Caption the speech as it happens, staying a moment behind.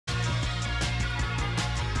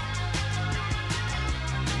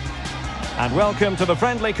And welcome to the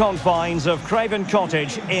friendly confines of Craven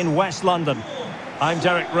Cottage in West London. I'm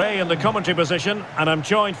Derek Ray in the commentary position, and I'm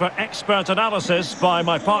joined for expert analysis by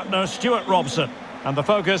my partner Stuart Robson. And the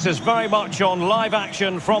focus is very much on live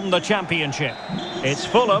action from the Championship. It's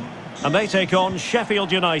Fulham, and they take on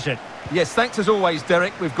Sheffield United. Yes, thanks as always,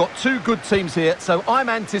 Derek. We've got two good teams here, so I'm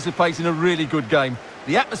anticipating a really good game.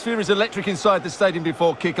 The atmosphere is electric inside the stadium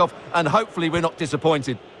before kick-off, and hopefully we're not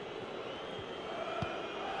disappointed.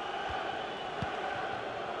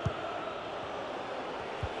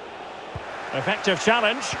 Effective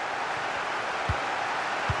challenge.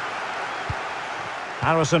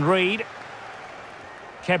 Harrison Reed.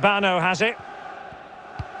 Kebano has it.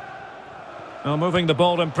 Oh, moving the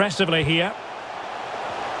ball impressively here.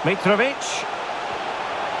 Mitrovic.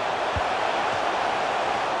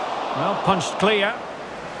 Well, punched clear.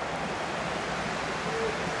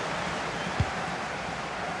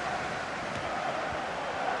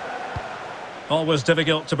 Always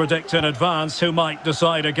difficult to predict in advance who might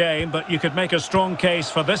decide a game, but you could make a strong case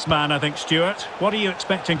for this man, I think, Stuart. What are you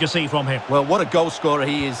expecting to see from him? Well, what a goal scorer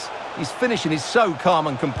he is. His finishing is so calm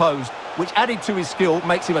and composed, which added to his skill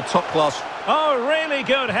makes him a top-class. Oh, really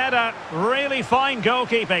good header. Really fine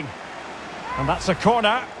goalkeeping. And that's a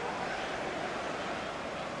corner.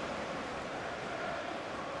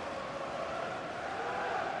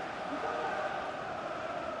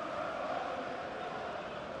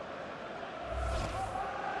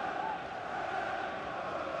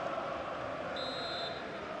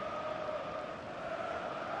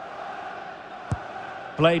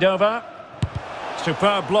 Played over.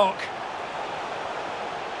 Superb block.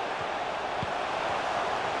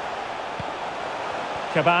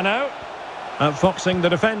 Kebano. Outfoxing the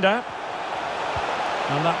defender.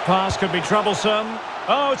 And that pass could be troublesome.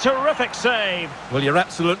 Oh, terrific save. Well, you're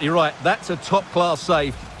absolutely right. That's a top-class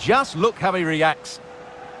save. Just look how he reacts.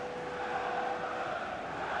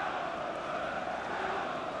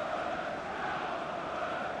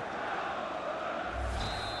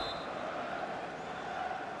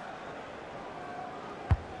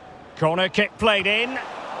 Corner kick played in.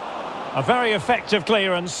 A very effective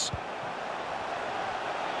clearance.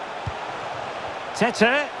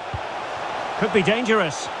 Tete. Could be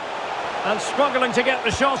dangerous. And struggling to get the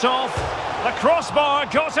shot off. The crossbar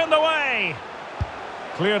got in the way.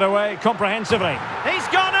 Cleared away comprehensively. He's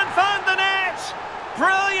gone and found the net!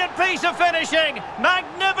 Brilliant piece of finishing.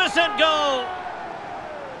 Magnificent goal.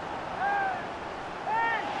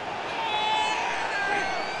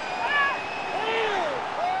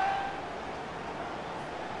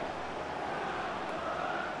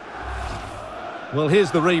 Well,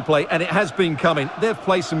 here's the replay, and it has been coming. They've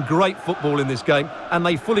played some great football in this game, and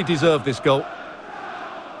they fully deserve this goal.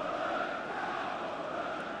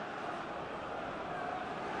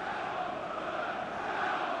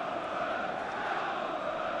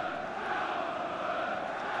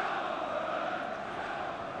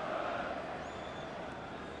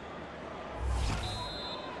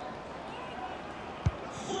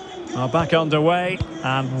 Are back underway,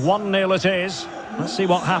 and 1-0 it is. Let's see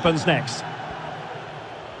what happens next.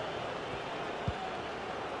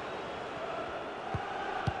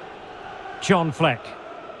 John Fleck.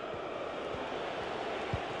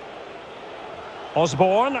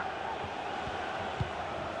 Osborne.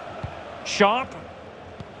 Sharp.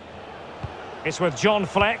 It's with John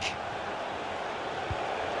Fleck.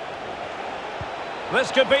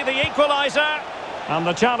 This could be the equaliser. And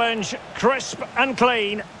the challenge, crisp and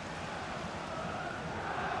clean.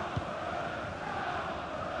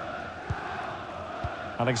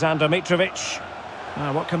 Alexander Mitrovic.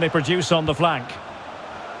 What can they produce on the flank?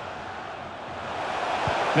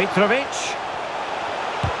 Mitrovic,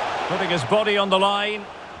 putting his body on the line.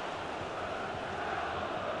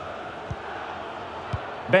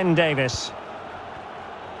 Ben Davis.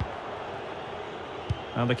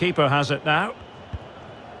 And the keeper has it now.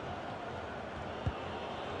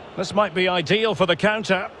 This might be ideal for the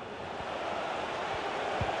counter.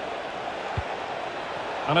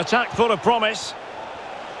 An attack full of promise.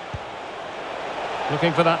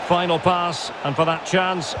 Looking for that final pass and for that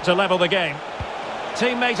chance to level the game.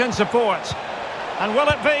 Teammate in support. And will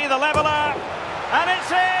it be the leveller? And it's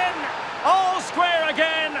in! All square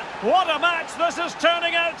again. What a match this is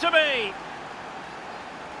turning out to be.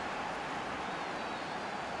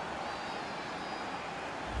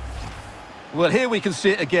 Well, here we can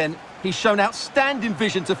see it again. He's shown outstanding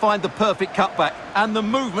vision to find the perfect cutback. And the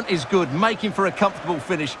movement is good, making for a comfortable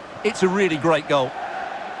finish. It's a really great goal.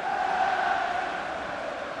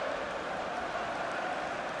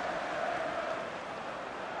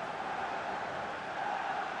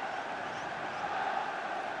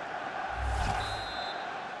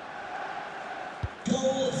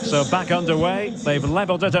 So back underway. They've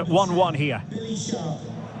levelled it at 1-1 here.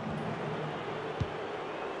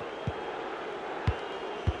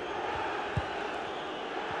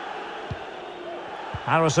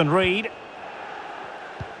 Harrison Reed.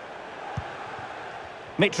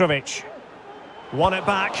 Mitrovic. Won it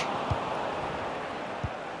back.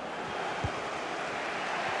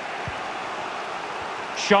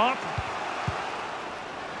 Sharp.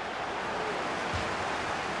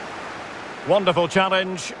 Wonderful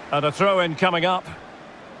challenge and a throw-in coming up.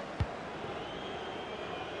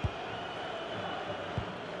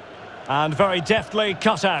 And very deftly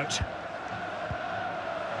cut out.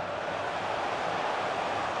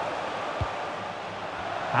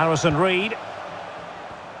 Harrison Reed.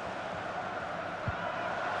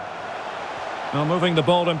 Well, moving the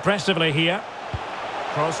ball impressively here.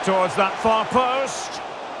 Cross towards that far post.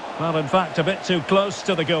 Well, in fact, a bit too close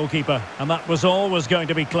to the goalkeeper, and that was always going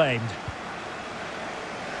to be claimed.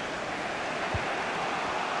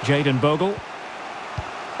 Jayden Bogle.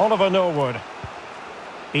 Oliver Norwood.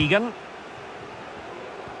 Egan.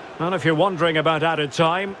 Well, if you're wondering about added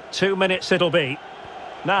time, 2 minutes it'll be.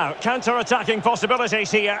 Now, counter-attacking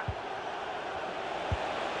possibilities here.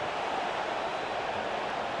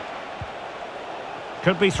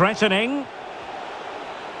 Could be threatening.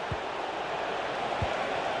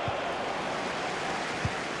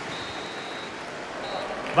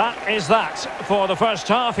 That is that for the first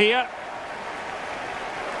half here.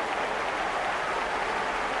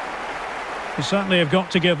 You certainly have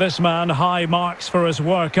got to give this man high marks for his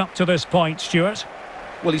work up to this point, Stuart.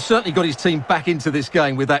 Well, he's certainly got his team back into this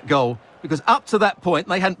game with that goal, because up to that point,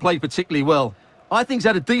 they hadn't played particularly well. I think he's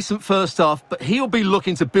had a decent first half, but he'll be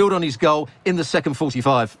looking to build on his goal in the second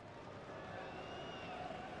 45.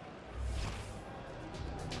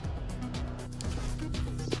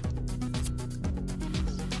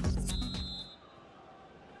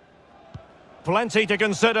 Plenty to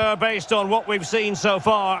consider based on what we've seen so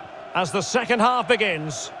far as the second half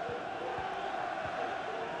begins.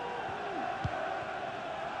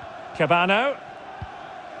 Cabano.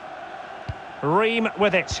 Ream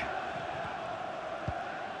with it.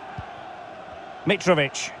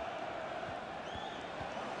 Mitrovic.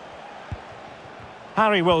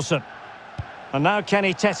 Harry Wilson. And now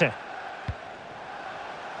Kenny Tete.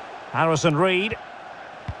 Harrison Reed.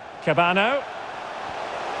 Cabano.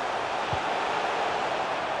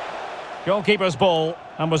 Goalkeeper's ball,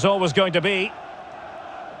 and was always going to be.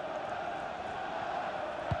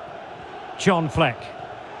 John Fleck.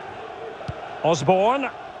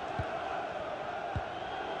 Osborne.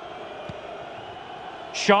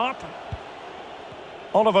 Sharp.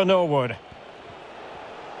 Oliver Norwood.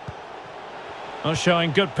 Oh,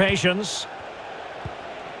 showing good patience.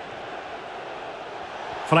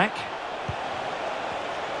 Fleck.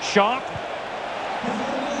 Sharp.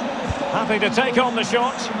 Happy to take on the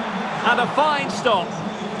shot. And a fine stop.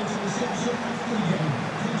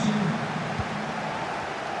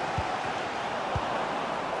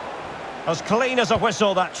 As clean as a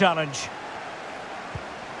whistle, that challenge.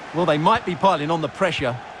 Well, they might be piling on the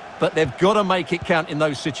pressure, but they've got to make it count in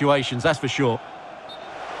those situations, that's for sure.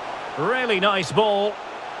 Really nice ball.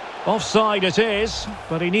 Offside it is,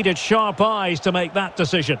 but he needed sharp eyes to make that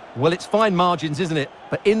decision. Well, it's fine margins, isn't it?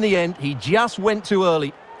 But in the end, he just went too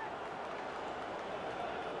early.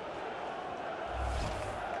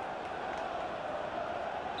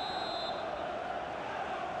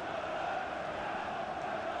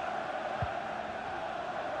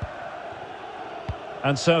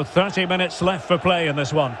 And so 30 minutes left for play in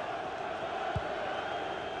this one.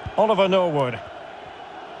 Oliver Norwood.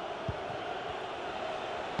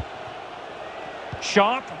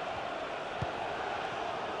 Sharp.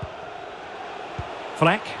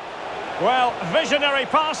 Fleck. Well, visionary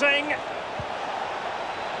passing.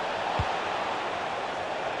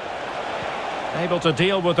 Able to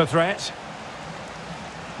deal with the threat.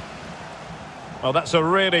 Well, that's a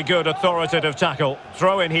really good authoritative tackle.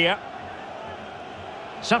 Throw in here.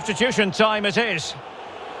 Substitution time it is.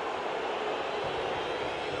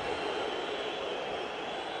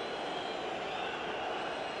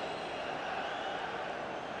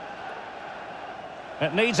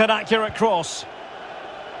 It needs an accurate cross.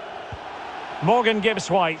 Morgan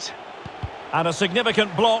Gibbs-White. And a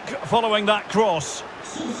significant block following that cross.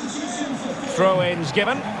 Throw-ins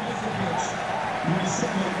given.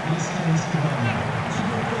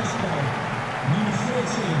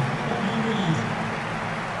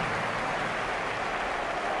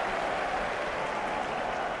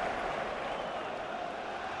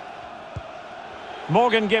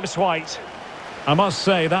 Morgan Gibbs-White. I must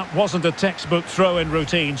say, that wasn't a textbook throw-in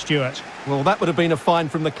routine, Stuart. Well, that would have been a fine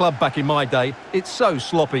from the club back in my day. It's so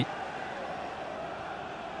sloppy.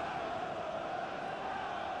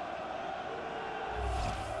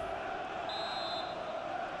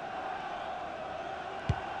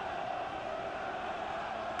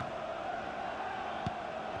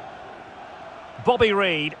 Bobby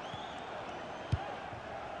Reid.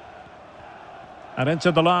 And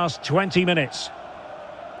into the last 20 minutes.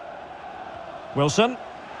 Wilson.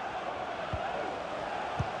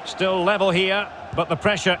 Still level here, but the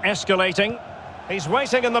pressure escalating. He's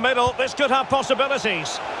waiting in the middle. This could have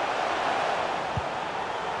possibilities.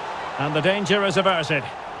 And the danger is averted.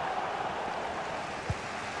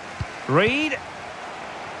 Reid.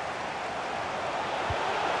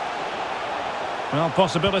 Well,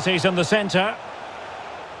 possibilities in the centre.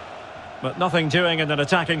 But nothing doing in an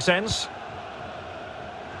attacking sense.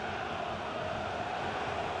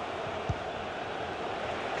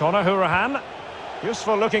 Conor Hourihane.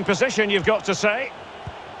 Useful looking position, you've got to say.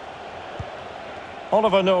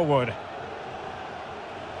 Oliver Norwood.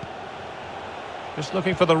 Just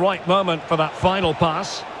looking for the right moment for that final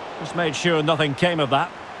pass. Just made sure nothing came of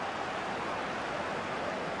that.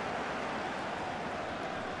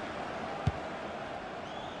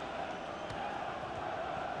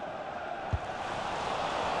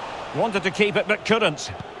 Wanted to keep it but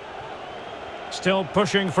couldn't. Still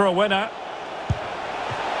pushing for a winner.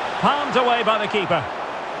 Palmed away by the keeper.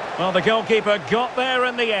 Well, the goalkeeper got there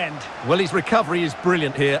in the end. Well, his recovery is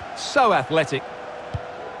brilliant here. So athletic.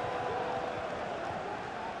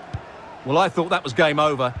 Well, I thought that was game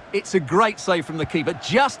over. It's a great save from the keeper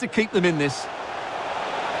just to keep them in this.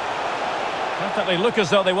 Definitely look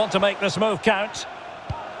as though they want to make this move count.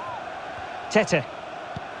 Tete.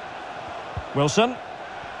 Wilson.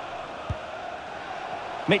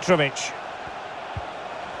 Mitrovic.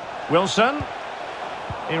 Wilson.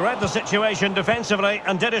 He read the situation defensively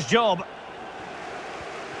and did his job.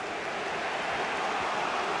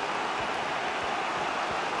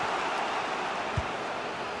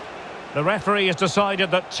 The referee has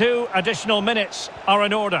decided that 2 additional minutes are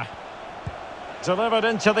in order. Delivered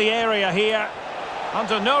into the area here.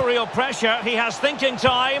 Under no real pressure, he has thinking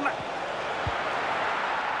time.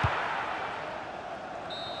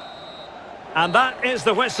 And that is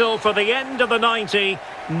the whistle for the end of the 90.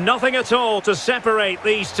 Nothing at all to separate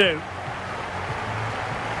these two.